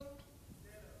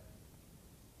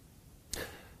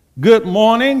Good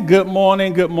morning, good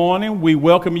morning, good morning. We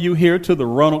welcome you here to the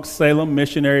Roanoke Salem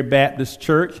Missionary Baptist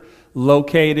Church,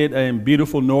 located in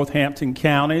beautiful Northampton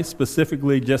County,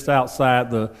 specifically just outside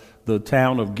the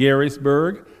town of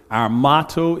Garysburg. Our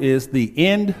motto is the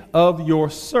end of your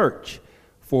search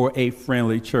for a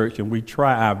friendly church, and we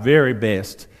try our very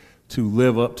best to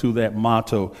live up to that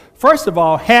motto. First of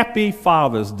all, happy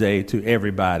Father's Day to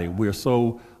everybody. We're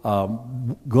so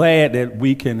glad that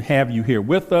we can have you here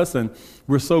with us, and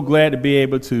we're so glad to be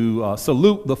able to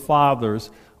salute the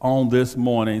fathers on this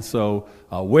morning. So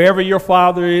wherever your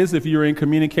father is, if you're in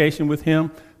communication with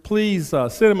him, please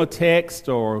send him a text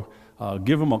or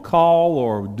give him a call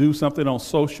or do something on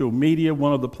social media,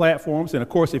 one of the platforms. And of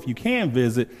course, if you can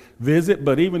visit,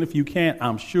 but even if you can't,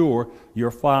 I'm sure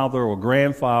your father or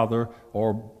grandfather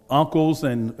or uncles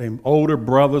and older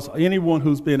brothers, anyone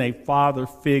who's been a father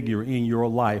figure in your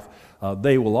life,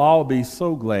 they will all be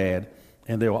so glad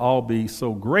and they will all be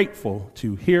so grateful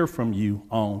to hear from you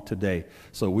on today.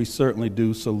 So we certainly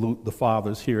do salute the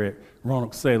fathers here at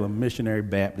Roanoke Salem Missionary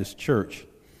Baptist Church.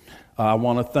 I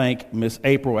want to thank Miss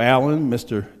April Allen,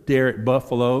 Mr. Derek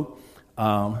Buffalo,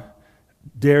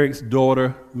 Derek's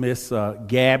daughter, Miss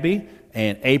Gabby,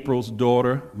 and April's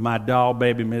daughter, my doll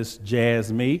baby, Miss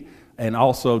Jasmine, and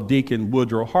also Deacon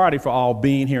Woodrow Hardy for all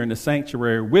being here in the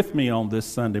sanctuary with me on this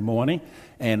Sunday morning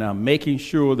and making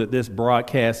sure that this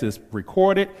broadcast is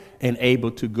recorded and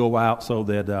able to go out so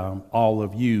that all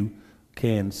of you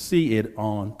can see it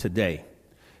on today.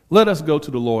 Let us go to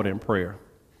the Lord in prayer.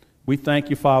 We thank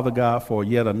you, Father God, for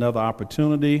yet another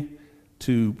opportunity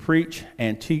to preach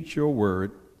and teach your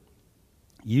word.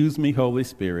 Use me, Holy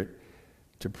Spirit,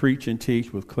 to preach and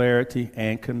teach with clarity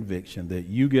and conviction, that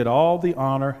you get all the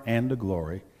honor and the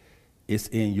glory. It's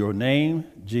in your name,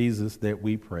 Jesus, that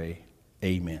we pray.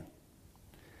 Amen.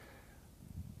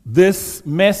 This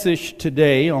message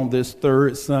today on this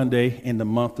third Sunday in the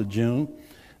month of June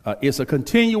is a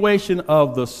continuation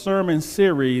of the sermon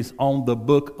series on the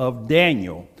book of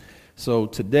Daniel. So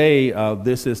today,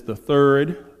 this is the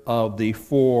third of the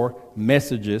four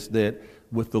messages that,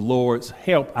 with the Lord's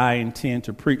help, I intend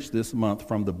to preach this month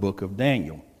from the book of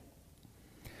Daniel.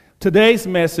 Today's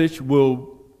message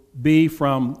will be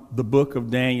from the book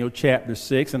of Daniel, chapter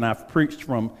 6, and I've preached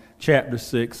from chapter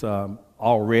 6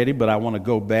 already, but I want to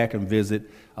go back and visit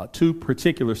two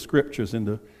particular scriptures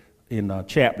in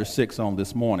chapter 6 on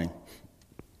this morning.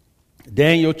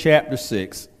 Daniel chapter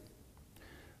 6,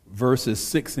 verses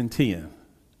 6 and 10.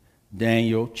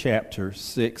 Daniel chapter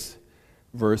 6,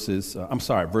 verses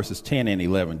 10 and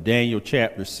 11. Daniel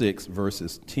chapter 6,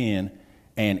 verses 10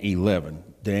 and 11.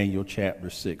 Daniel chapter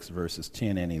 6, verses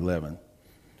 10 and 11.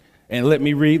 And let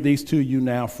me read these to you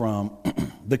now from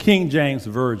the King James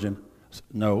Version.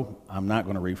 No, I'm not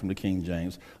going to read from the King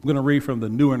James. I'm going to read from the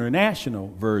New International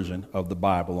Version of the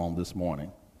Bible on this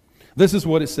morning. This is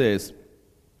what it says.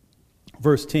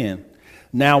 Verse 10.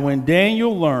 Now when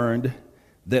Daniel learned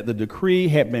that the decree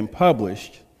had been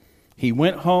published, he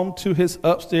went home to his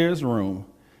upstairs room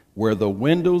where the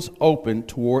windows opened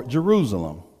toward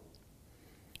Jerusalem.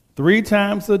 3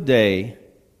 times a day,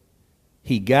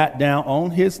 he got down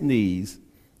on his knees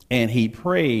and he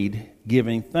prayed,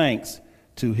 giving thanks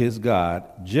to his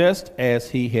God, just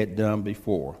as he had done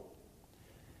before.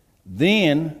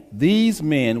 Then these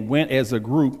men went as a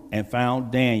group and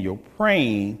found Daniel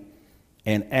praying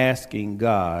and asking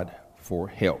God for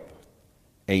help.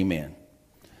 Amen.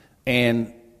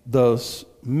 And the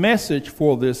message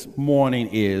for this morning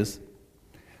is,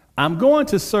 I'm going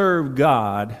to serve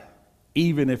God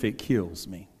even if it kills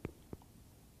me.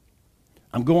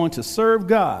 I'm going to serve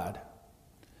God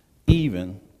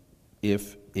even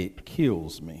if it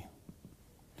kills me.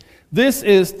 This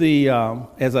is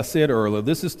as I said earlier,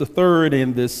 this is the third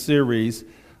in this series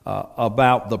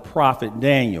about the prophet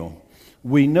Daniel.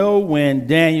 We know when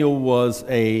Daniel was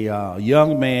a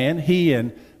young man, he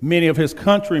and many of his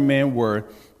countrymen were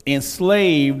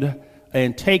enslaved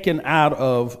and taken out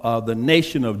of the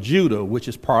nation of Judah, which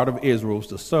is part of Israel. It's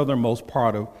the southernmost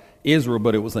part of Israel,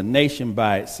 but it was a nation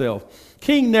by itself.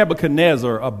 King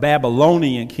Nebuchadnezzar, a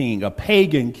Babylonian king, a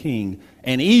pagan king,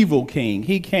 an evil king,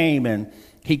 he came and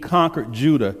he conquered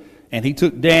Judah, and he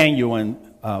took Daniel and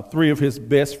 3 of his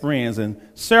best friends and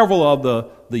several of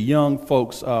the young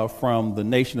folks from the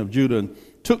nation of Judah, and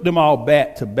took them all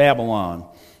back to Babylon.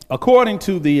 According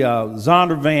to the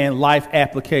Zondervan Life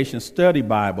Application Study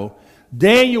Bible,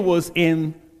 Daniel was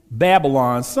in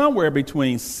Babylon somewhere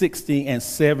between 60 and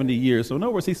 70 years. So in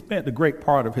other words, he spent the great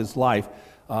part of his life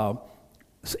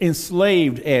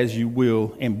enslaved, as you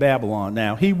will, in Babylon.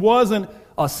 Now, he wasn't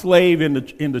a slave in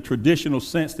the traditional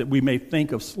sense that we may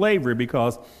think of slavery,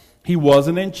 because He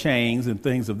wasn't in chains and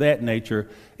things of that nature.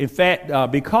 In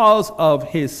fact, because of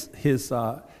his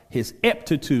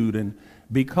aptitude and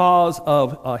because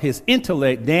of his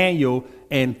intellect, Daniel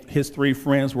and his three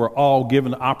friends were all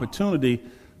given the opportunity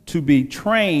to be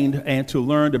trained and to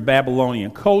learn the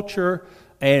Babylonian culture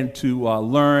and to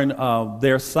learn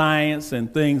their science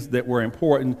and things that were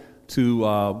important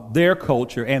to their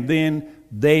culture. And then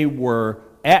they were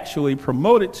actually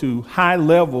promoted to high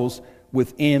levels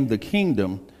within the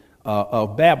kingdom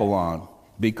of Babylon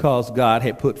because God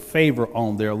had put favor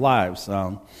on their lives.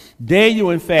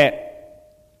 Daniel, in fact,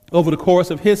 over the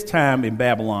course of his time in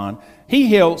Babylon,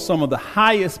 he held some of the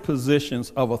highest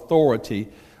positions of authority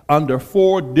under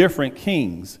 4 different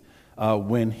kings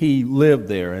when he lived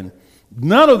there. And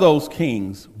none of those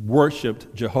kings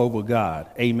worshiped Jehovah God.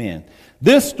 Amen.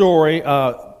 This story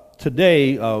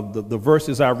today, the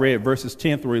verses I read, verses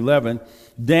 10 through 11,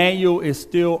 Daniel is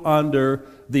still under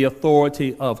the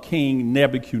authority of King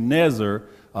Nebuchadnezzar,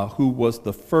 who was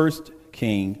the first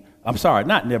king. I'm sorry,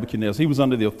 not Nebuchadnezzar. He was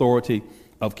under the authority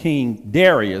of King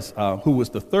Darius, who was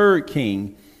the third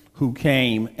king who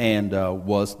came and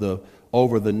was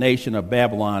over the nation of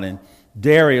Babylon. And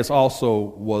Darius also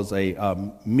was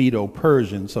a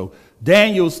Medo-Persian. So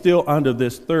Daniel's still under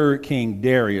this third king,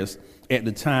 Darius, at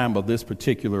the time of this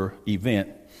particular event.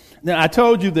 Now, I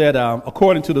told you that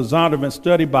according to the Zondervan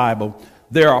Study Bible,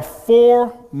 there are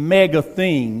 4 mega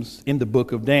themes in the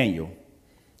book of Daniel.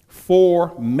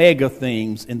 4 mega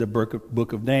themes in the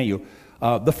book of Daniel.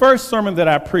 The first sermon that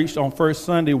I preached on First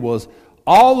Sunday was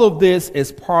all of this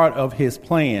is part of his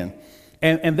plan.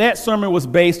 And that sermon was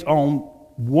based on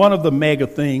one of the mega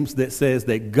themes that says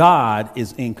that God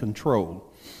is in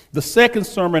control. The second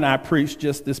sermon I preached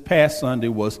just this past Sunday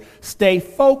was stay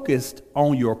focused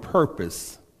on your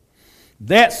purpose.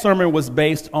 That sermon was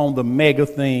based on the mega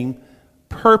theme,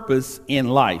 purpose in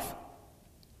life.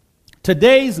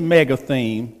 Today's mega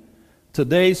theme,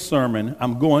 today's sermon,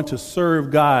 I'm going to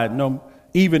serve God,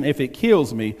 even if it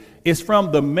kills me, is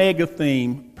from the mega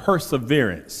theme,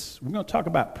 perseverance. We're going to talk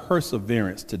about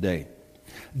perseverance today.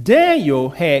 Daniel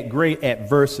had great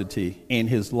adversity in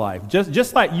his life,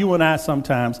 just like you and I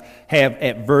sometimes have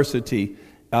adversity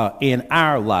in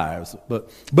our lives.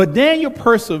 But Daniel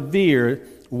persevered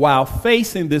while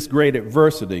facing this great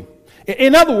adversity.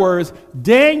 In other words,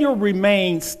 Daniel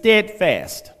remained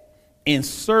steadfast in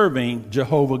serving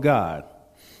Jehovah God.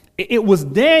 It was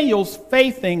Daniel's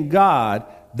faith in God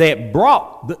that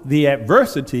brought the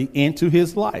adversity into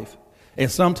his life. And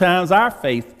sometimes our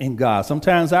faith in God,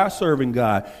 sometimes our serving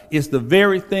God is the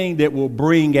very thing that will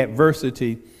bring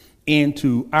adversity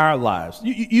into our lives.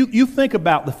 You think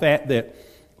about the fact that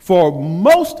for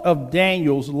most of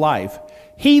Daniel's life,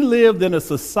 he lived in a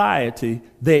society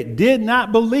that did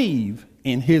not believe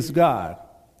in his God.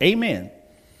 Amen.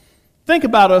 Think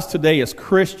about us today as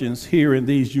Christians here in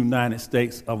these United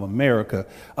States of America.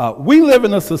 We live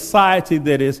in a society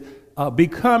that is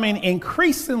becoming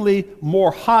increasingly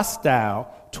more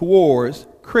hostile towards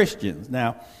Christians.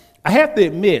 Now, I have to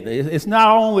admit, it's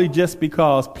not only just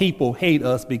because people hate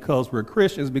us because we're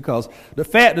Christians, because the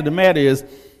fact of the matter is,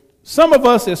 some of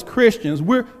us as Christians,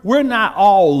 we're not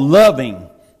all loving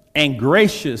and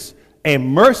gracious and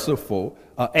merciful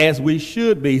as we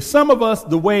should be. Some of us,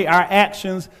 the way our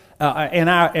actions and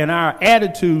our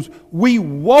attitudes, we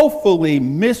woefully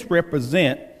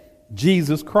misrepresent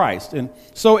Jesus Christ. And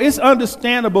so it's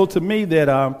understandable to me that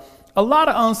a lot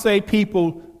of unsaved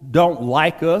people don't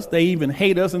like us. They even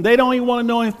hate us, and they don't even want to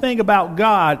know anything about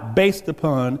God based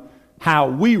upon how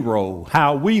we roll,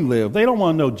 how we live. They don't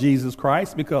want to know Jesus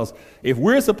Christ, because if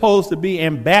we're supposed to be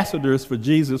ambassadors for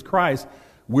Jesus Christ,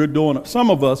 some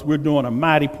of us, we're doing a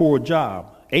mighty poor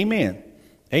job. Amen.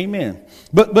 Amen.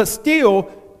 But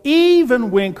still,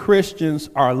 even when Christians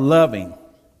are loving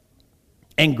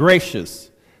and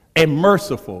gracious and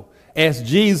merciful, as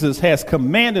Jesus has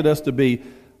commanded us to be,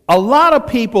 a lot of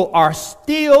people are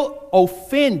still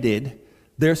offended.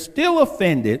 They're still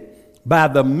offended by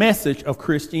the message of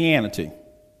Christianity.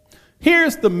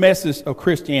 Here's the message of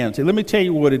Christianity. Let me tell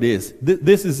you what it is.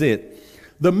 This is it.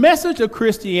 The message of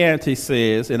Christianity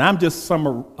says, and I'm just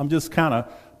kind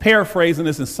of paraphrasing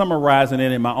this and summarizing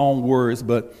it in my own words,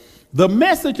 but the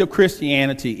message of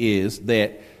Christianity is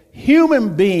that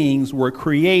human beings were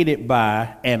created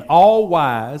by an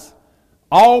all-wise,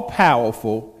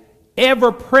 all-powerful,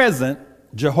 ever-present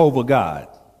Jehovah God.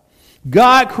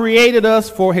 God created us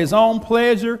for his own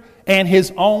pleasure and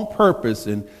his own purpose.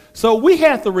 And so we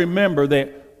have to remember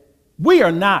that we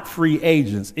are not free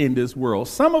agents in this world.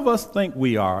 Some of us think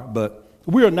we are, but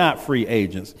we are not free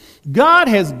agents. God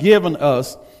has given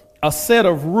us a set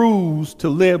of rules to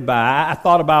live by. I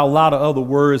thought about a lot of other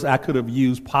words I could have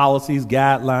used: policies,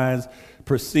 guidelines,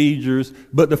 procedures.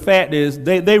 But the fact is,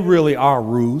 they really are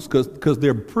rules, because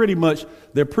they're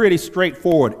pretty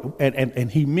straightforward.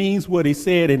 And he means what he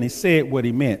said, and he said what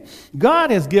he meant.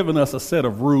 God has given us a set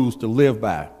of rules to live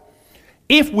by.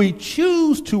 If we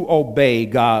choose to obey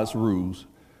God's rules,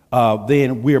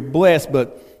 then we're blessed.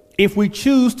 But if we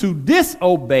choose to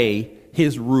disobey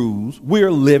his rules,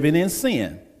 we're living in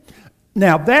sin.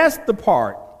 Now, that's the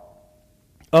part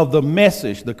of the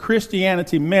message, the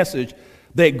Christianity message,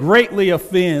 that greatly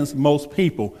offends most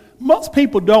people. Most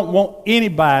people don't want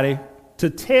anybody to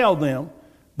tell them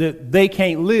that they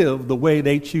can't live the way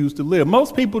they choose to live.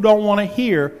 Most people don't want to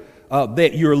hear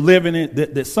that you're living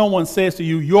it, that someone says to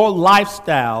you, your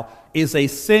lifestyle is a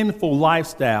sinful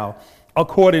lifestyle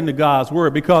according to God's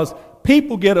word, because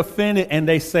people get offended and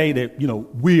they say that,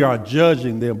 we are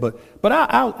judging them. But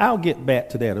I'll get back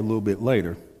to that a little bit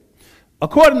later.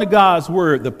 According to God's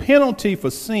word, the penalty for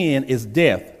sin is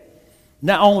death.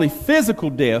 Not only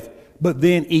physical death, but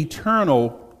then eternal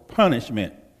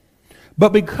punishment.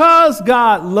 But because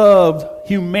God loved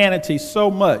humanity so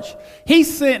much, he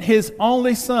sent his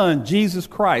only son, Jesus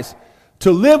Christ,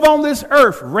 to live on this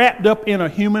earth wrapped up in a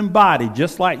human body,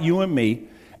 just like you and me.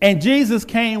 And Jesus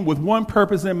came with one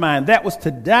purpose in mind. That was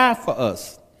to die for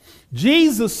us.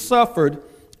 Jesus suffered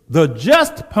the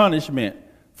just punishment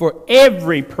for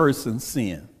every person's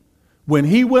sin. When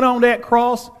he went on that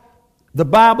cross, the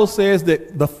Bible says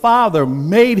that the Father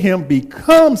made him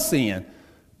become sin,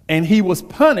 and he was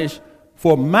punished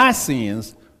for my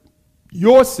sins,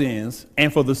 your sins,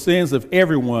 and for the sins of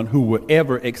everyone who would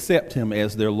ever accept him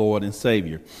as their Lord and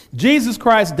Savior. Jesus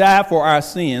Christ died for our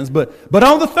sins, but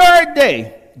on the third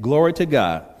day, glory to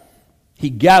God, he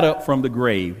got up from the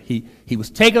grave. He was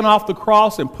taken off the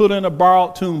cross and put in a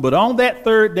borrowed tomb, but on that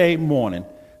third day morning,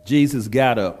 Jesus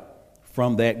got up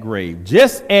from that grave,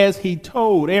 just as he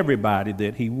told everybody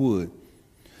that he would.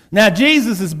 Now,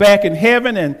 Jesus is back in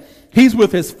heaven, and he's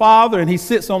with his Father, and he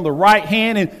sits on the right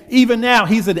hand, and even now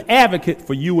he's an advocate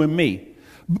for you and me.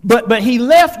 But he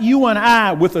left you and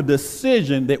I with a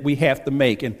decision that we have to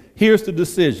make, and here's the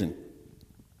decision.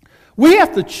 We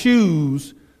have to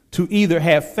choose to either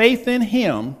have faith in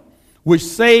him, which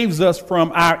saves us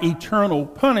from our eternal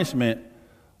punishment,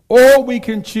 or we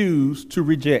can choose to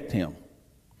reject him.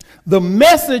 The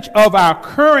message of our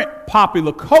current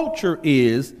popular culture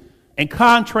is, and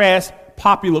contrast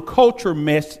popular culture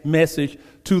message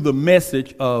to the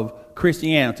message of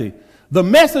Christianity. The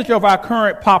message of our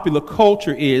current popular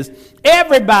culture is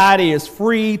everybody is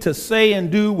free to say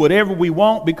and do whatever we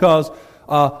want, because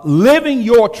living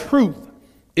your truth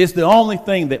is the only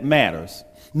thing that matters.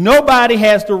 Nobody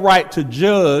has the right to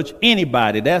judge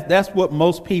anybody. That's what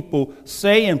most people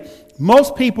say, and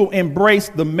most people embrace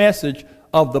the message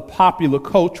of the popular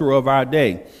culture of our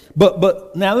day.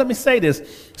 But now let me say this.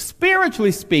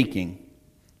 Spiritually speaking,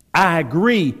 I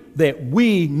agree that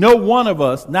no one of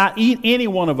us, not any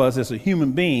one of us as a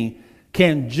human being,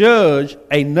 can judge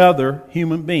another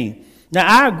human being. Now,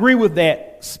 I agree with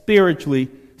that spiritually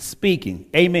speaking.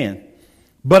 Amen.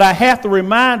 But I have to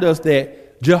remind us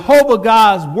that Jehovah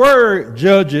God's word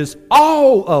judges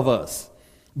all of us,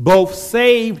 both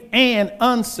saved and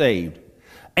unsaved.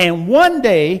 And one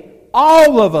day,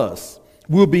 all of us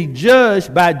will be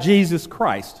judged by Jesus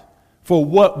Christ for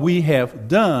what we have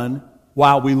done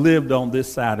while we lived on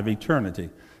this side of eternity.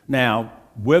 Now,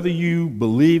 whether you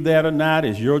believe that or not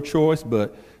is your choice,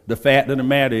 but the fact of the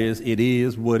matter is, it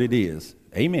is what it is.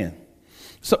 Amen.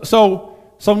 So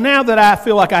now that I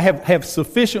feel like I have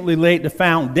sufficiently laid the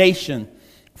foundation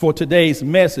for today's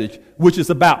message, which is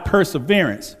about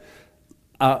perseverance,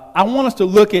 I want us to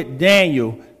look at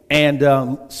Daniel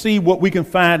and see what we can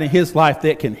find in his life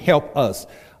that can help us.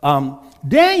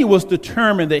 Daniel was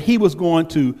determined that he was going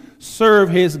to serve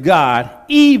his God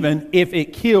even if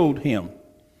it killed him.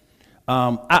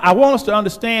 I want us to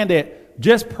understand that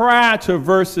just prior to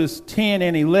verses 10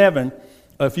 and 11,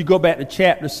 if you go back to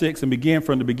chapter 6 and begin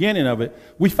from the beginning of it,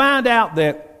 we find out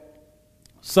that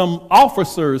some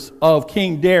officers of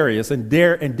King Darius, and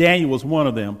Daniel was one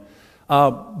of them,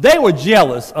 they were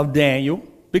jealous of Daniel,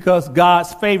 because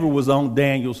God's favor was on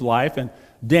Daniel's life, and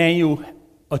Daniel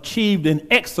achieved in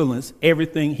excellence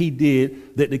everything he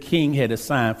did that the king had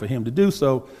assigned for him to do.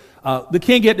 So the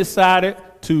king had decided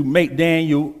to make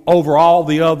Daniel over all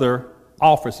the other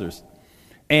officers.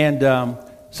 And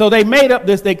so they made up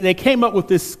this, they came up with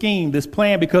this scheme, this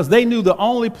plan, because they knew the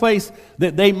only place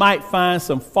that they might find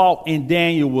some fault in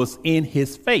Daniel was in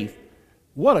his faith.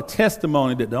 What a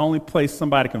testimony that the only place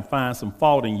somebody can find some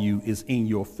fault in you is in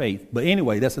your faith. But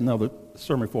anyway, that's another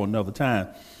sermon for another time.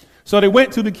 So they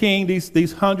went to the king, these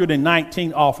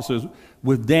 119 officers.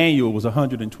 With Daniel, it was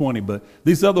 120, but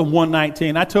these other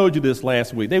 119, I told you this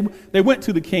last week. They went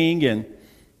to the king and,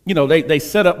 they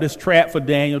set up this trap for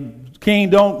Daniel.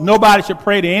 King, nobody should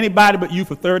pray to anybody but you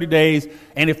for 30 days.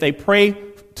 And if they pray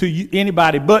to you,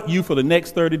 anybody but you for the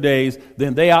next 30 days,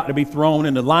 then they ought to be thrown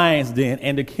in the lion's den.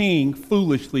 And the king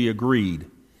foolishly agreed.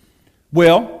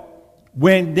 Well,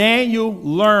 when Daniel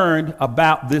learned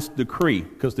about this decree,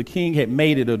 because the king had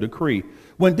made it a decree,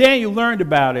 when Daniel learned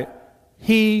about it,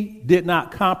 he did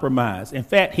not compromise. In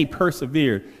fact, he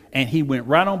persevered, and he went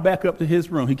right on back up to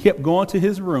his room. He kept going to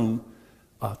his room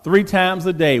 3 times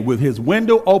a day with his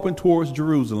window open towards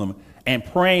Jerusalem and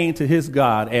praying to his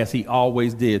God as he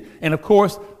always did. And of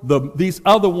course, these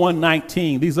other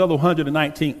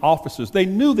 119 officers, they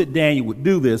knew that Daniel would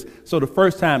do this. So the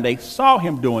first time they saw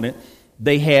him doing it,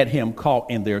 they had him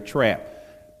caught in their trap.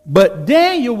 But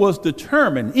Daniel was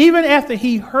determined, even after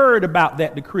he heard about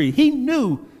that decree, he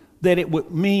knew that it would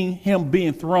mean him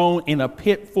being thrown in a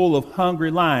pit full of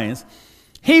hungry lions.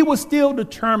 He was still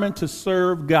determined to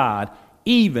serve God,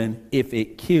 even if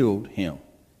it killed him.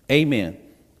 Amen.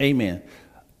 Amen.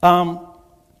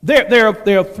 There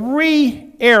are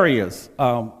 3 areas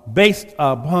based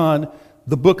upon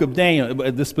the book of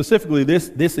Daniel, specifically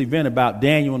this event about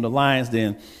Daniel and the lion's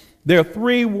den. There are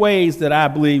 3 ways that I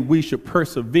believe we should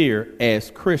persevere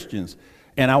as Christians.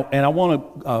 And I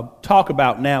want to talk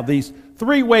about now these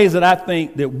 3 ways that I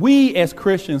think that we as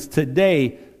Christians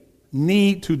today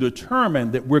need to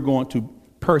determine that we're going to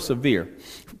persevere.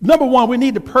 Number 1, we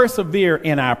need to persevere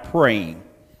in our praying.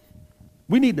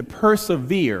 We need to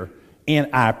persevere in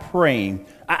our praying.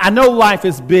 I know life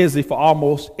is busy for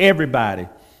almost everybody.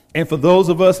 And for those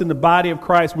of us in the body of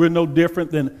Christ, we're no different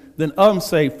than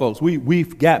unsaved folks.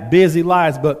 We've got busy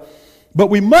lives, but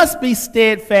we must be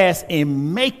steadfast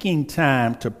in making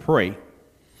time to pray.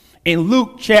 In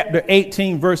Luke chapter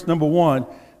 18, verse number 1,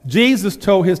 Jesus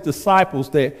told his disciples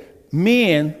that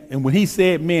men, and when he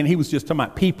said men, he was just talking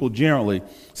about people generally,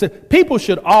 said people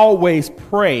should always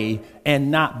pray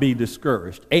and not be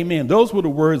discouraged. Amen. Those were the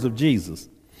words of Jesus.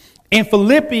 In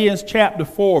Philippians chapter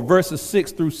 4, verses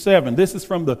 6 through 7, this is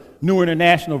from the New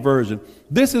International Version.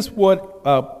 This is what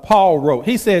Paul wrote.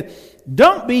 He said,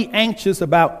 "Don't be anxious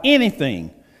about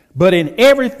anything, but in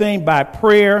everything by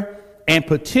prayer and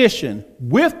petition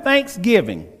with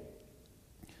thanksgiving,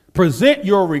 present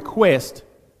your request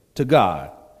to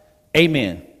God."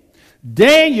 Amen.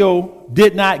 Daniel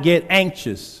did not get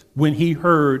anxious when he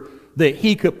heard that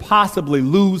he could possibly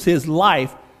lose his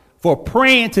life for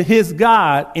praying to his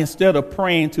God instead of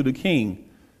praying to the king.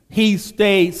 He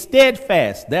stayed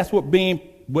steadfast. That's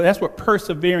what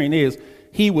persevering is.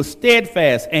 He was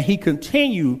steadfast and he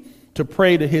continued to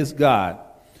pray to his God.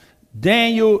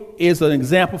 Daniel is an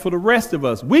example for the rest of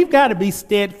us. We've got to be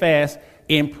steadfast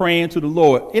in praying to the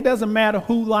Lord. It doesn't matter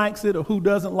who likes it or who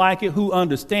doesn't like it, who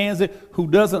understands it, who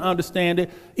doesn't understand it.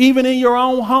 Even in your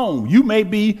own home, you may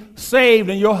be saved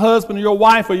and your husband or your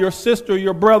wife or your sister or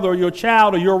your brother or your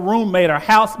child or your roommate or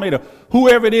housemate or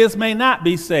whoever it is may not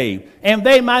be saved. And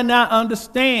they might not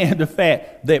understand the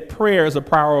fact that prayer is a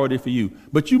priority for you.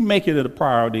 But you make it a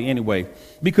priority anyway.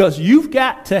 Because you've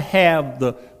got to have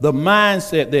the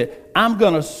mindset that I'm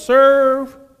going to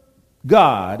serve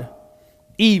God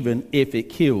even if it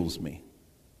kills me.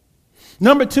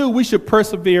 Number 2, we should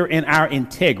persevere in our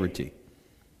integrity.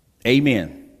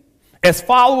 Amen. As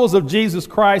followers of Jesus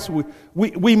Christ,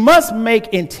 we must make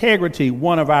integrity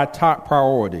one of our top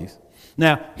priorities.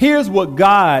 Now, here's what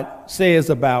God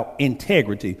says about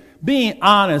integrity. Being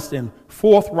honest and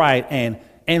forthright and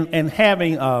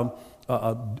having a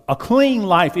clean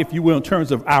life, if you will, in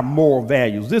terms of our moral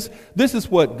values. This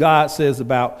is what God says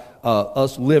about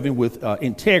us living with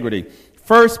integrity.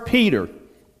 1 Peter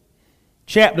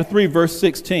chapter 3, verse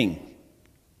 16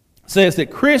 says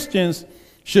that Christians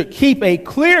should keep a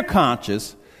clear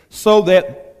conscience so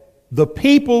that the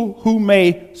people who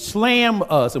may slam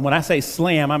us, and when I say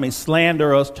slam, I mean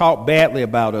slander us, talk badly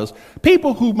about us,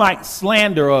 people who might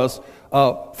slander us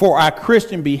for our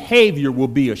Christian behavior will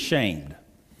be ashamed.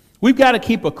 We've got to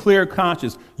keep a clear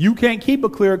conscience. You can't keep a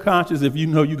clear conscience if you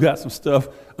know you got some stuff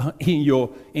in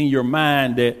your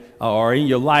mind that or in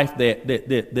your life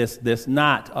that's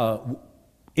not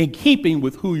in keeping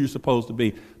with who you're supposed to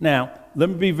be. Now, let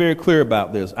me be very clear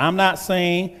about this. I'm not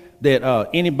saying that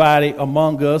anybody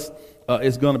among us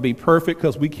is going to be perfect,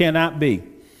 because we cannot be.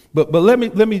 But let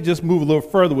me just move a little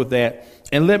further with that,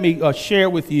 and let me share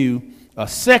with you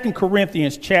 2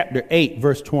 Corinthians chapter 8,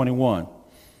 verse 21.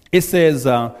 It says,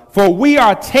 "For we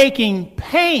are taking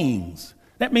pains."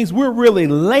 That means we're really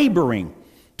laboring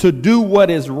to do what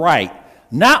is right,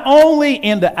 not only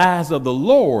in the eyes of the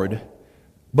Lord,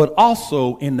 but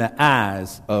also in the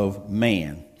eyes of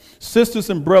man. Sisters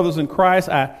and brothers in Christ,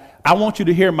 I want you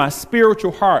to hear my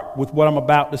spiritual heart with what I'm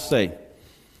about to say.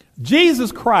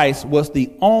 Jesus Christ was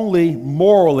the only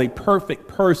morally perfect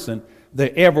person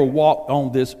that ever walked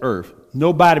on this earth.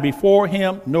 Nobody before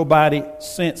him, nobody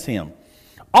since him.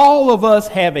 All of us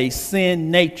have a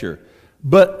sin nature,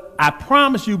 but I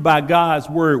promise you by God's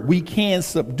word, we can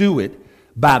subdue it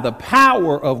by the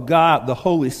power of God, the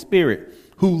Holy Spirit,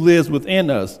 who lives within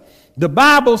us. The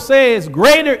Bible says,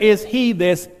 greater is he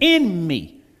that's in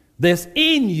me, that's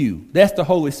in you, that's the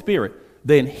Holy Spirit,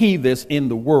 than he that's in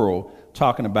the world,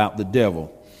 talking about the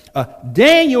devil.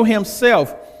 Daniel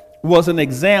himself was an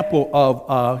example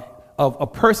of a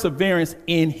perseverance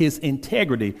in his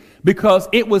integrity, because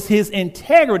it was his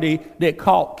integrity that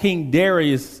caught King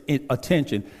Darius'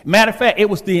 attention. Matter of fact, it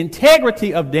was the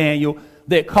integrity of Daniel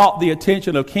that caught the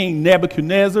attention of King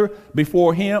Nebuchadnezzar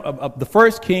before him, the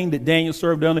first king that Daniel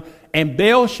served under, and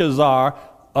Belshazzar,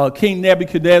 King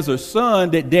Nebuchadnezzar's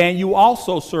son, that Daniel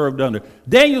also served under.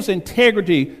 Daniel's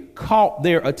integrity caught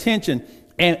their attention,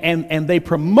 and they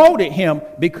promoted him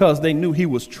because they knew he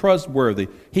was trustworthy.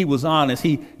 He was honest.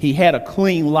 He had a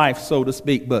clean life, so to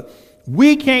speak. But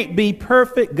we can't be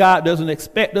perfect. God doesn't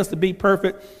expect us to be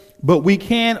perfect, but we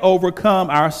can overcome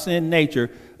our sin nature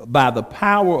by the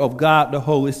power of God, the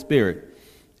Holy Spirit.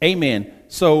 Amen.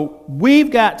 So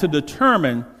we've got to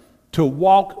determine to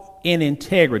walk in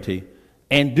integrity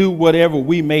and do whatever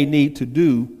we may need to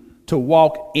do to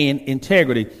walk in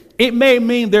integrity. It may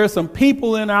mean there are some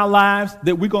people in our lives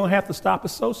that we're going to have to stop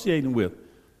associating with.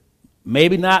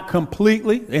 Maybe not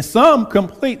completely, and some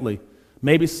completely.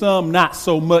 Maybe some not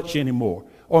so much anymore.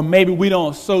 Or maybe we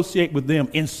don't associate with them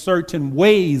in certain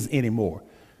ways anymore.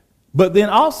 But then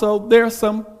also there are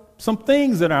some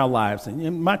things in our lives,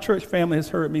 and my church family has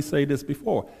heard me say this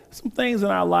before, some things in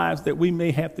our lives that we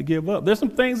may have to give up. There's some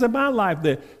things in my life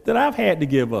that I've had to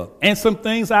give up, and some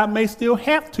things I may still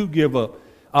have to give up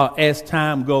as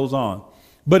time goes on.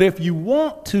 But if you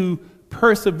want to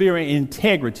persevere in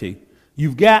integrity,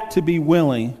 you've got to be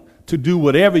willing to do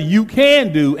whatever you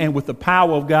can do, and with the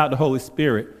power of God, the Holy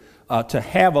Spirit, to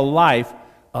have a life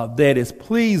that is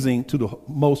pleasing to the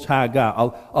Most High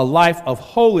God, a life of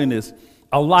holiness,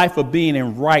 a life of being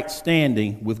in right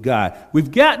standing with God. We've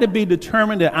got to be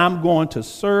determined that I'm going to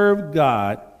serve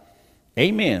God.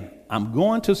 Amen. I'm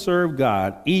going to serve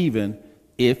God even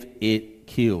if it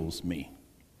kills me.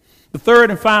 The third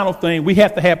and final thing, we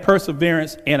have to have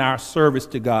perseverance in our service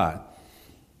to God.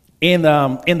 In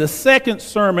the second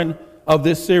sermon of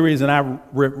this series, and I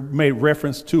made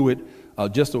reference to it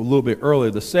just a little bit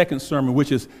earlier, the second sermon,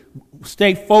 which is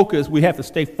stay focused. We have to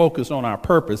stay focused on our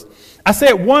purpose. I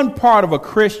said one part of a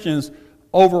Christian's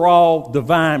overall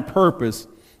divine purpose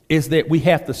is that we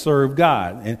have to serve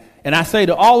God. And I say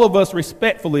to all of us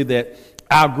respectfully that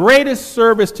our greatest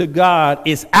service to God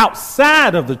is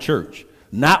outside of the church,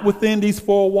 not within these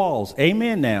four walls.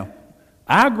 Amen now.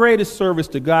 Our greatest service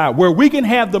to God, where we can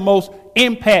have the most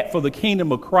impact for the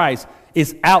kingdom of Christ,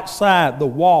 is outside the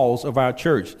walls of our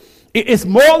church. It's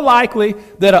more likely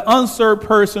that an unserved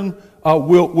person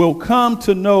will come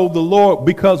to know the Lord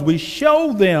because we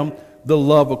show them the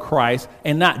love of Christ,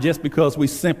 and not just because we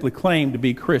simply claim to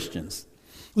be Christians.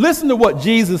 Listen to what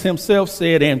Jesus himself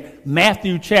said in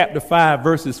Matthew chapter 5,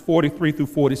 verses 43 through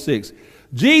 46.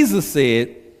 Jesus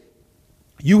said,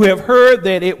 "You have heard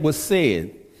that it was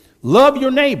said, 'Love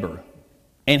your neighbor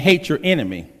and hate your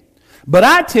enemy.' But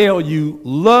I tell you,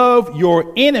 love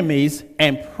your enemies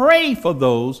and pray for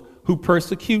those who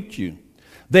persecute you,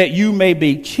 that you may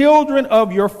be children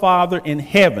of your Father in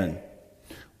heaven."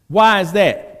 Why is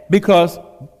that? Because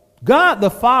God the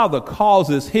Father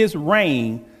causes his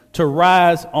rain to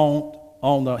rise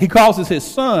he causes his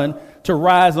sun to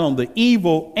rise on the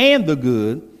evil and the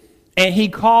good, and he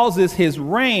causes his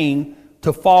rain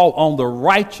to fall on the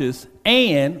righteous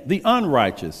and the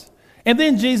unrighteous. And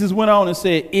then Jesus went on and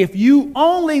said, "If you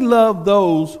only love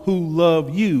those who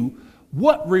love you,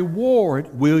 what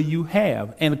reward will you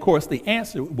have?" And of course, the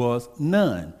answer was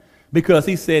none, because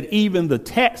he said even the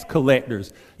tax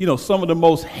collectors, some of the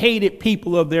most hated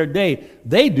people of their day,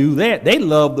 they do that. They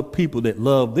love the people that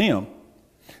love them.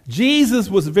 Jesus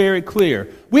was very clear.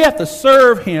 We have to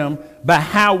serve him by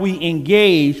how we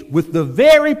engage with the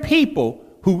very people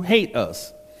who hate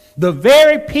us, the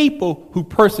very people who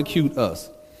persecute us.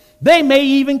 They may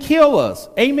even kill us.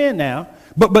 Amen now.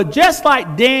 But just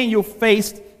like Daniel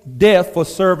faced death for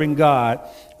serving God,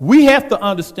 we have to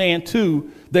understand,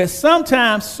 too, that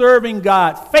sometimes serving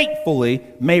God faithfully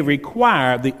may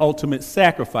require the ultimate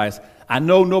sacrifice. I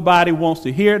know nobody wants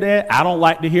to hear that. I don't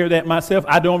like to hear that myself.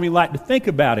 I don't even like to think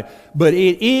about it. But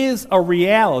it is a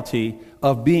reality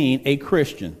of being a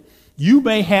Christian. You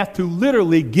may have to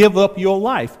literally give up your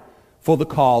life for the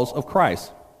cause of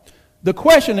Christ. The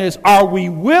question is, are we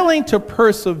willing to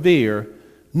persevere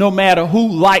no matter who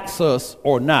likes us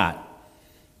or not?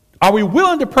 Are we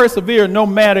willing to persevere no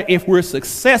matter if we're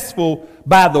successful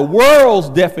by the world's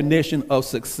definition of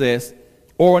success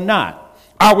or not?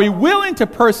 Are we willing to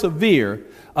persevere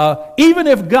even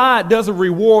if God doesn't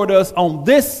reward us on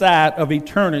this side of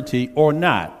eternity or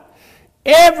not?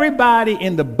 Everybody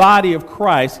in the body of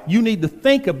Christ, you need to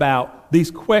think about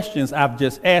these questions I've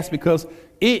just asked, because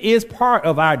it is part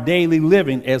of our daily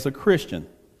living as a Christian.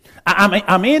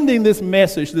 I'm ending this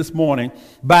message this morning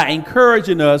by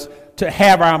encouraging us to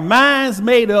have our minds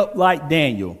made up like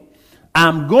Daniel.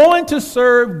 I'm going to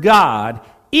serve God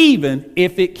even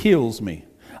if it kills me.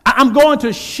 I'm going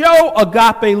to show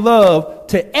agape love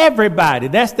to everybody.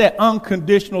 That's that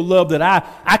unconditional love that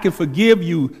I can forgive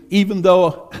you even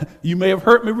though you may have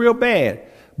hurt me real bad.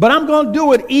 But I'm going to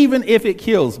do it even if it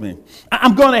kills me.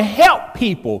 I'm going to help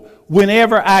people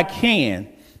whenever I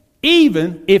can,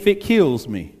 even if it kills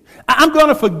me. I'm going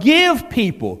to forgive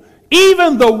people,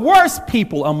 even the worst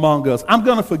people among us. I'm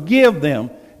going to forgive them,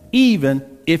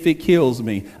 even if it kills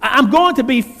me. I'm going to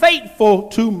be faithful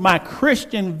to my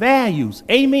Christian values.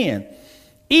 Amen.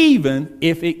 Even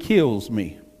if it kills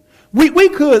me. We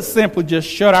could simply just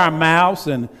shut our mouths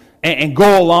and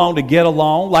go along to get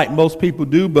along like most people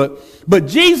do. But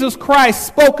Jesus Christ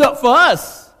spoke up for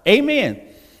us. Amen.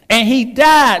 And he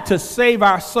died to save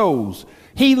our souls.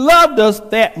 He loved us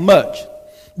that much.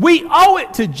 We owe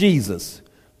it to Jesus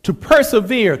to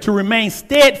persevere, to remain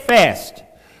steadfast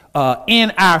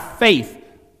in our faith,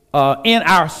 in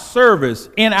our service,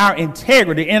 in our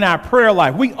integrity, in our prayer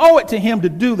life. We owe it to him to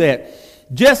do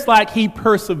that, just like he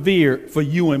persevered for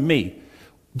you and me.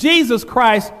 Jesus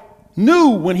Christ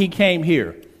knew when he came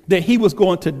here that he was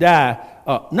going to die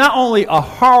not only a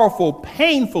horrible,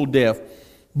 painful death,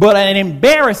 but an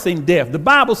embarrassing death. The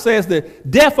Bible says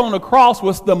that death on the cross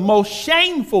was the most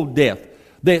shameful death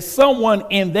that someone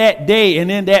in that day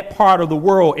and in that part of the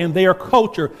world, in their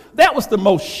culture, that was the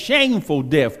most shameful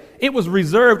death. It was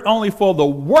reserved only for the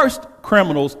worst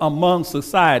criminals among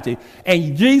society.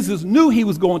 And Jesus knew he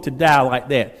was going to die like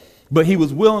that, but he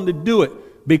was willing to do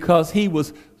it because he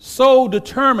was so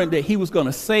determined that he was going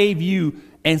to save you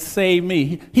and save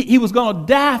me. He was going to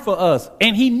die for us,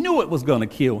 and he knew it was going to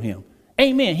kill him.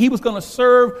 Amen. He was going to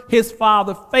serve his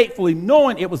Father faithfully,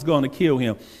 knowing it was going to kill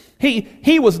him.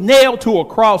 He was nailed to a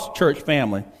cross, church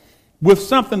family, with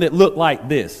something that looked like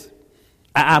this.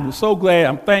 I'm so glad.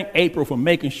 I'm thank April for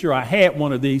making sure I had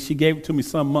one of these. She gave it to me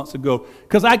some months ago,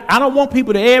 because I don't want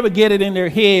people to ever get it in their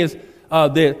heads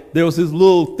that there was this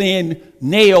little thin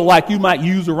nail like you might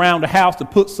use around the house to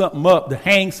put something up, to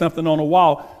hang something on a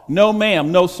wall. No,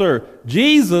 ma'am. No, sir.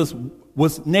 Jesus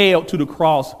was nailed to the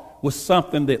cross with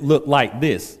something that looked like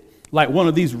this, like one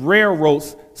of these railroad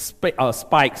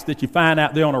spikes that you find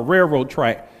out there on a railroad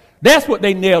track. That's what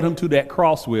they nailed him to that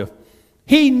cross with.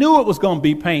 He knew it was going to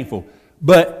be painful,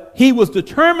 but he was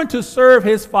determined to serve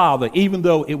his Father, even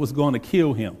though it was going to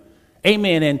kill him.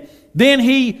 Amen. And then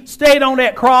he stayed on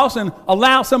that cross and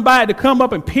allowed somebody to come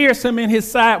up and pierce him in his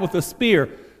side with a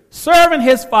spear, serving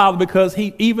his Father, because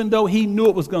even though he knew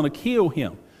it was going to kill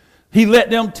him, he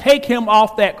let them take him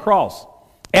off that cross.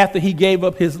 After he gave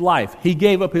up his life, he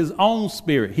gave up his own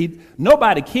spirit.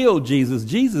 Nobody killed Jesus.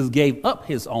 Jesus gave up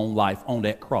his own life on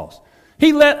that cross.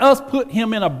 He let us put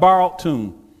him in a borrowed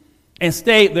tomb and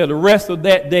stayed there the rest of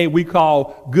that day we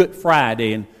call Good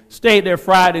Friday, and stayed there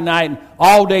Friday night and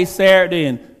all day Saturday.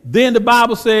 And then the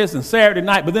Bible says, and Saturday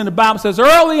night, but then the Bible says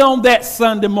early on that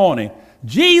Sunday morning,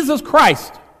 Jesus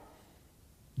Christ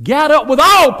got up with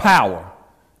all power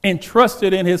and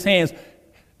trusted in his hands.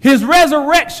 His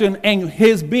resurrection and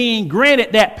his being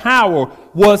granted that power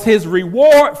was his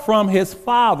reward from his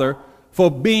Father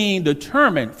for being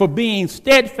determined, for being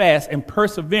steadfast and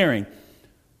persevering.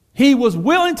 He was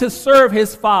willing to serve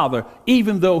his Father,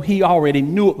 even though he already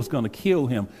knew it was going to kill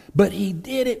him. But he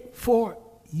did it for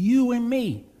you and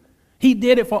me. He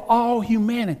did it for all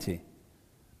humanity.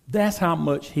 That's how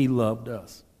much he loved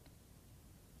us.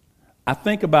 I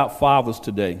think about fathers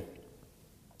today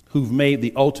who've made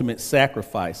the ultimate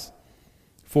sacrifice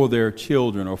for their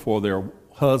children, or for their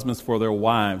husbands, for their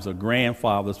wives, or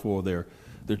grandfathers for their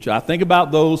I think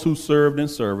about those who served in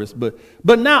service, but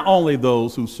not only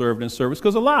those who served in service,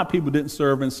 because a lot of people didn't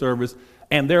serve in service,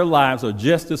 and their lives are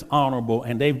just as honorable,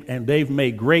 and they've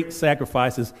made great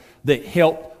sacrifices that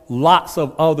helped lots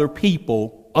of other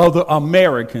people, other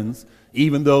Americans,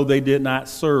 even though they did not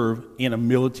serve in a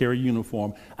military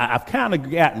uniform. I've kind of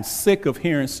gotten sick of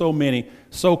hearing so many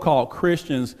so-called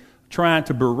Christians trying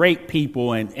to berate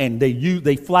people, and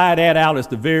they fly that out as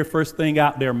the very first thing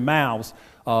out their mouths.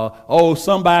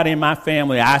 Somebody in my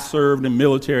family, I served in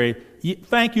military.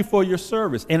 Thank you for your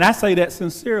service. And I say that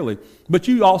sincerely. But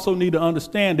you also need to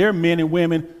understand there are men and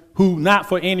women who, not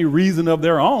for any reason of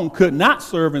their own, could not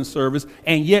serve in service,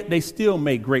 and yet they still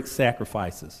make great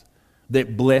sacrifices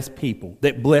that bless people,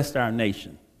 that blessed our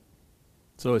nation.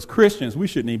 So as Christians, we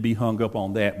shouldn't even be hung up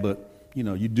on that, but,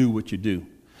 you do what you do.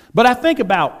 But I think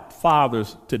about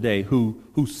fathers today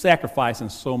who sacrifice in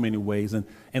so many ways, and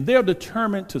they're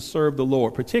determined to serve the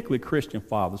Lord, particularly Christian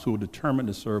fathers who are determined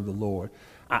to serve the Lord.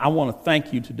 I want to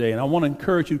thank you today, and I want to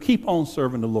encourage you to keep on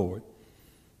serving the Lord.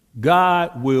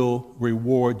 God will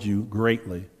reward you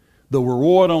greatly. The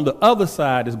reward on the other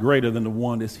side is greater than the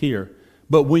one that's here.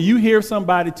 But when you hear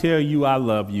somebody tell you, I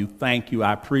love you, thank you,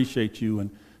 I appreciate you,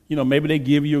 and maybe they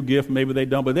give you a gift, maybe they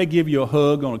don't, but they give you a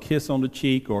hug or a kiss on the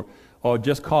cheek, or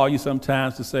just call you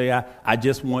sometimes to say, I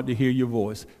just want to hear your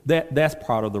voice. That's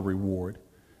part of the reward.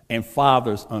 And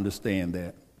fathers understand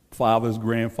that. Fathers,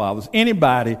 grandfathers,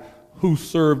 anybody who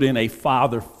served in a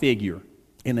father figure,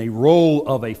 in a role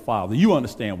of a father. You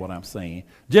understand what I'm saying.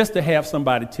 Just to have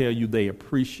somebody tell you they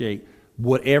appreciate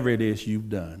whatever it is you've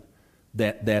done,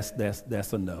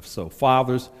 that's enough. So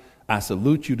fathers, I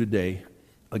salute you today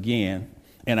again.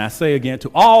 And I say again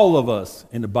to all of us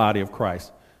in the body of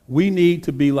Christ, we need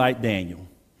to be like Daniel.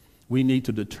 We need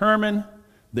to determine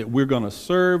that we're going to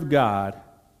serve God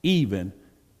even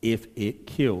if it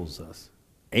kills us.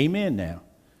 Amen now.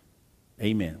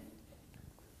 Amen.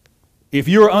 If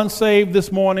you're unsaved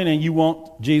this morning and you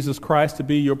want Jesus Christ to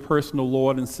be your personal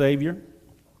Lord and Savior,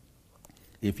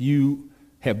 if you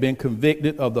have been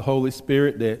convicted of the Holy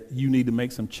Spirit that you need to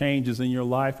make some changes in your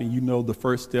life, and the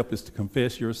first step is to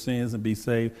confess your sins and be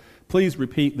saved, please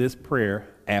repeat this prayer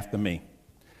after me.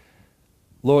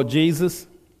 Lord Jesus,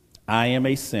 I am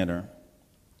a sinner.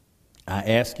 I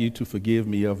ask you to forgive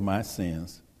me of my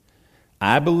sins.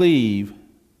 I believe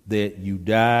that you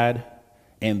died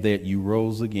and that you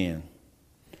rose again.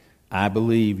 I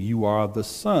believe you are the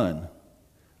Son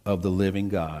of the living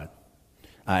God.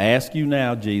 I ask you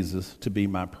now, Jesus, to be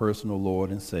my personal Lord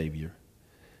and Savior.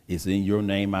 It's in your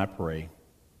name I pray.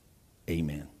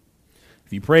 Amen.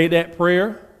 If you prayed that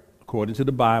prayer, according to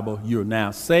the Bible, you're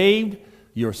now saved.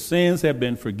 Your sins have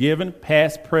been forgiven,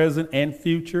 past, present, and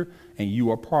future, and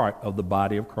you are part of the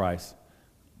body of Christ.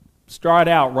 Start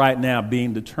out right now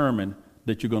being determined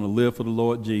that you're going to live for the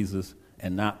Lord Jesus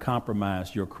and not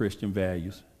compromise your Christian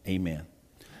values. Amen.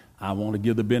 I want to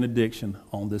give the benediction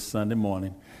on this Sunday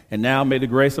morning. And now may the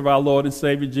grace of our Lord and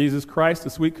Savior Jesus Christ,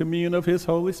 the sweet communion of his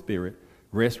Holy Spirit,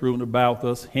 rest, rule, and abide with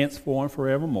us henceforth and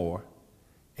forevermore.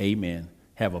 Amen.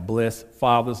 Have a blessed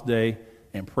Father's Day,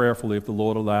 and prayerfully, if the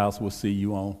Lord allows, we'll see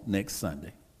you on next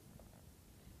Sunday.